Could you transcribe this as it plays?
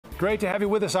Great to have you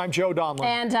with us. I'm Joe Donlin.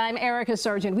 And I'm Erica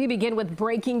Sargent. We begin with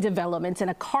breaking developments in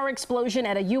a car explosion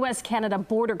at a U.S.-Canada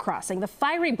border crossing. The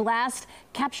fiery blast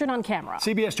captured on camera.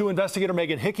 CBS 2 investigator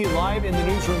Megan Hickey live in the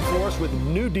newsroom for us with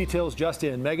new details just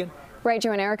in. Megan? Right,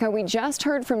 Joe and Erica, we just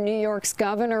heard from New York's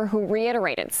governor, who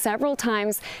reiterated several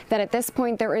times that at this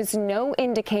point there is no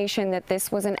indication that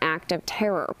this was an act of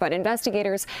terror. But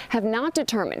investigators have not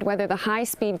determined whether the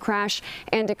high-speed crash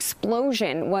and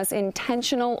explosion was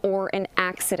intentional or an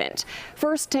accident.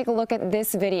 First, take a look at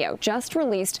this video just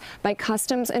released by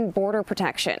Customs and Border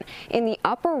Protection. In the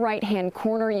upper right-hand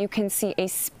corner, you can see a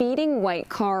speeding white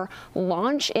car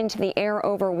launch into the air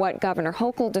over what Governor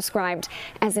Hochul described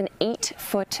as an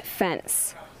 8-foot fence.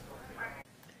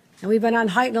 And we've been on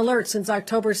heightened alert since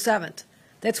October 7th.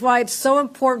 That's why it's so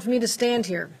important for me to stand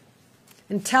here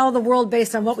and tell the world,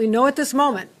 based on what we know at this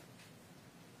moment,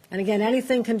 and again,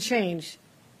 anything can change,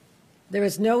 there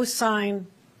is no sign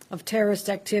of terrorist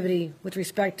activity with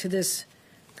respect to this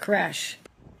crash.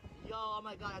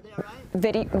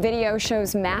 Video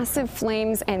shows massive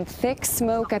flames and thick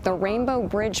smoke at the Rainbow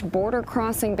Bridge border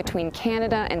crossing between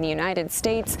Canada and the United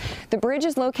States. The bridge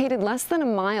is located less than a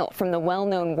mile from the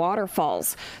well-known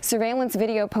waterfalls. Surveillance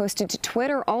video posted to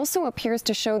Twitter also appears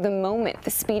to show the moment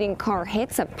the speeding car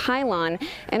hits a pylon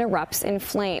and erupts in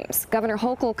flames. Governor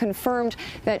Hochul confirmed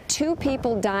that 2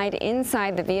 people died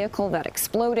inside the vehicle that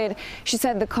exploded. She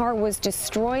said the car was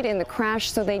destroyed in the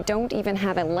crash, so they don't even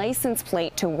have a license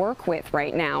plate to work with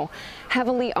right now.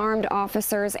 Heavily armed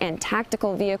officers and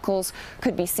tactical vehicles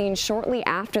could be seen shortly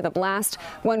after the blast.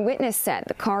 One witness said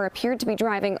the car appeared to be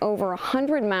driving over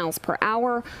 100 miles per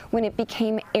hour when it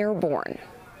became airborne.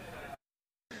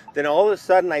 Then all of a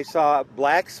sudden I saw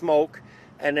black smoke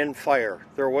and then fire.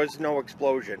 There was no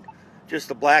explosion, just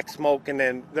the black smoke, and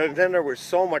then there was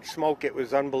so much smoke it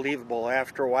was unbelievable.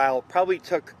 After a while, it probably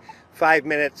took 5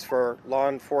 minutes for law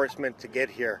enforcement to get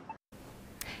here.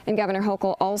 And Governor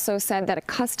Hochul also said that a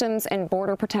Customs and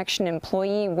Border Protection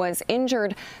employee was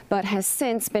injured but has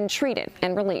since been treated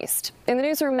and released. In the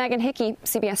newsroom, Megan Hickey,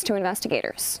 CBS 2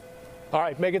 Investigators. All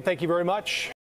right, Megan, thank you very much.